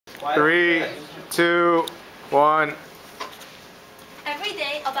3, 2, 1. Every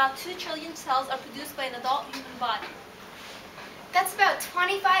day, about 2 trillion cells are produced by an adult human body. That's about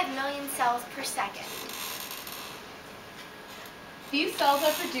 25 million cells per second. These cells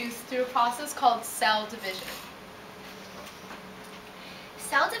are produced through a process called cell division.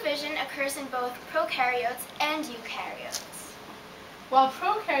 Cell division occurs in both prokaryotes and eukaryotes. While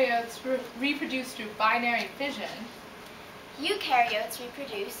prokaryotes reproduce through binary fission, eukaryotes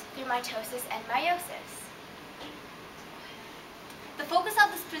reproduce through mitosis and meiosis. The focus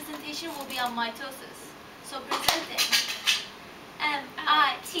of this presentation will be on mitosis. So presenting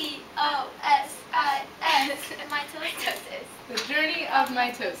M-I-T-O-S-I-S, mitosis. the journey of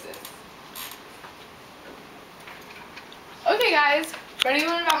mitosis. Okay guys, ready to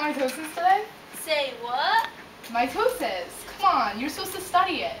learn about mitosis today? Say what? Mitosis. Come on, you're supposed to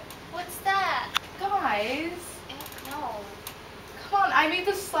study it. What's that? Guys, No. come on, I made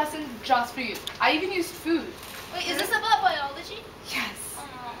this lesson just for you. I even used food. Wait, is this about biology? Yes.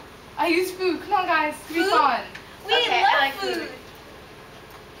 Oh. I used food. Come on guys, it's gonna be Food? fun. We Okay, love I like food. food.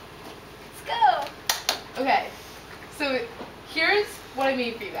 Let's go. Okay, so here's what I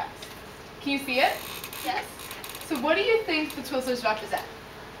made for you guys. Can you see it? Yes. So what do you think the Twizzlers represent?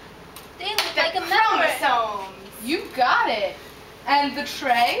 They look The like a membrane. chromosomes. You got it. And the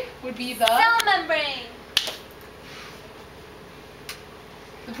tray would be the membrane.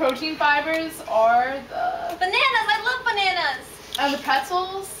 protein fibers are the Bananas. I love bananas. and the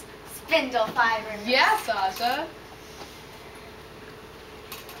pretzels. Spindle fibers. Yeah, Sasha.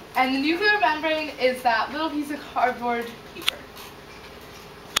 And the nuclear membrane is that little piece of cardboard paper.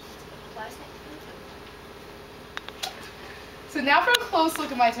 So now for a close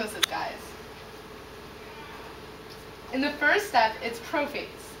look at mitosis, guys. In the first step, it's prophase.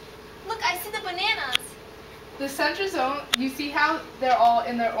 Look, I see the bananas. The centrosome, you see how they're all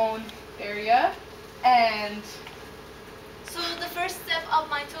in their own area, and So the first step of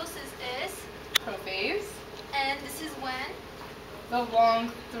mitosis is, prophase, and this is when? the long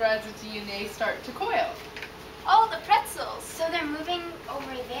threads of DNA start to coil, Oh, the pretzels. So they're moving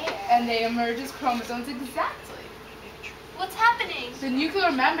over there. and they emerge as chromosomes exactly. What's happening? The nuclear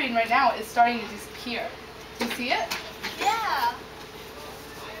membrane right now is starting to disappear. Do you see it? Yeah.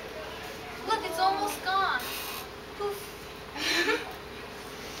 Look, it's almost gone. Poof.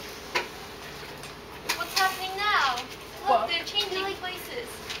 What's happening now? Look, What? they're changing places.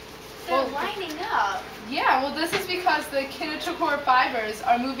 They're Well, lining up. Yeah, well this is because the kinetochore fibers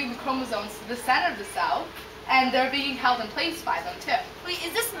are moving the chromosomes to the center of the cell, and they're being held in place by them too. Wait,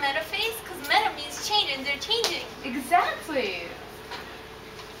 is this metaphase? Because meta means change, and they're changing. Exactly.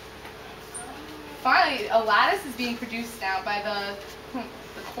 Finally, a lattice is being produced now by the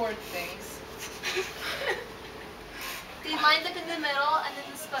cord things. They lined up in the middle, and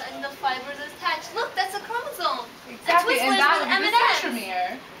then the fibers are attached. Look, that's a chromosome. Exactly, and Twizzlers that with would be the M&Ms.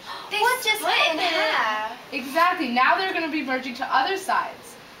 centromere. They What just split in happened? half. Exactly. Now they're going to be merging to other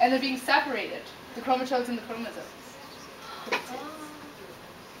sides, and they're being separated. The chromatodes and the chromosomes.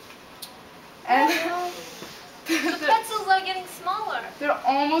 And The pretzels are getting smaller. they're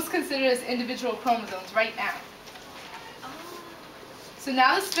almost considered as individual chromosomes right now. So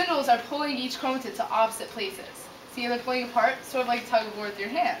now the spindles are pulling each chromatid to opposite places. See how they're pulling apart? Sort of like tug of war with your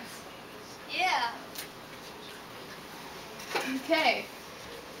hands. Yeah. Okay.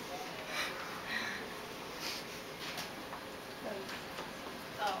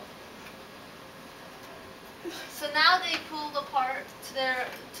 Oh. So now they pulled apart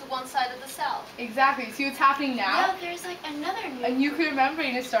to one side of the cell. Exactly. See what's happening now? No, there's like another A new. nuclear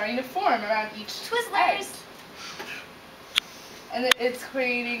membrane is starting to form around each egg. Twizzlers. And it's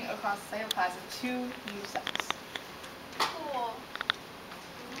creating across the cytoplasm 2 new cells. Cool.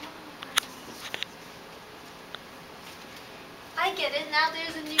 I get it. Now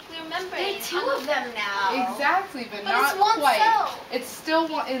there's a nuclear membrane. There are two of them now. Exactly, but, But not it's one quite. cell. It's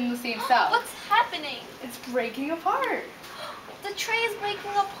still in the same cell. What's happening? It's breaking apart. The tray is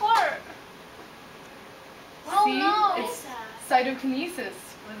breaking apart. Oh See? no. It's cytokinesis,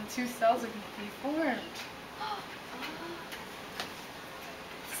 where the two cells are going to be formed.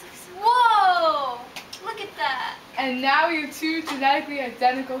 Whoa! Look at that. And now you have two genetically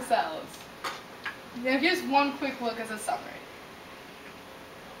identical cells. Now here's one quick look as a summary.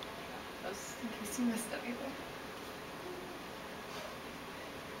 Just in case you missed anything.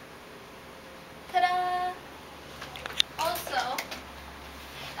 Ta-da! Also,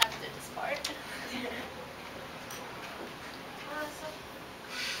 after this part,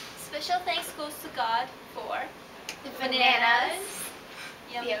 special thanks goes to God for The bananas,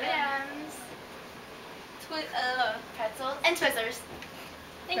 yum, the yum, M&Ms, twi- pretzels, and Twizzlers.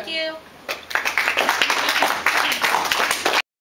 Thank Okay. you.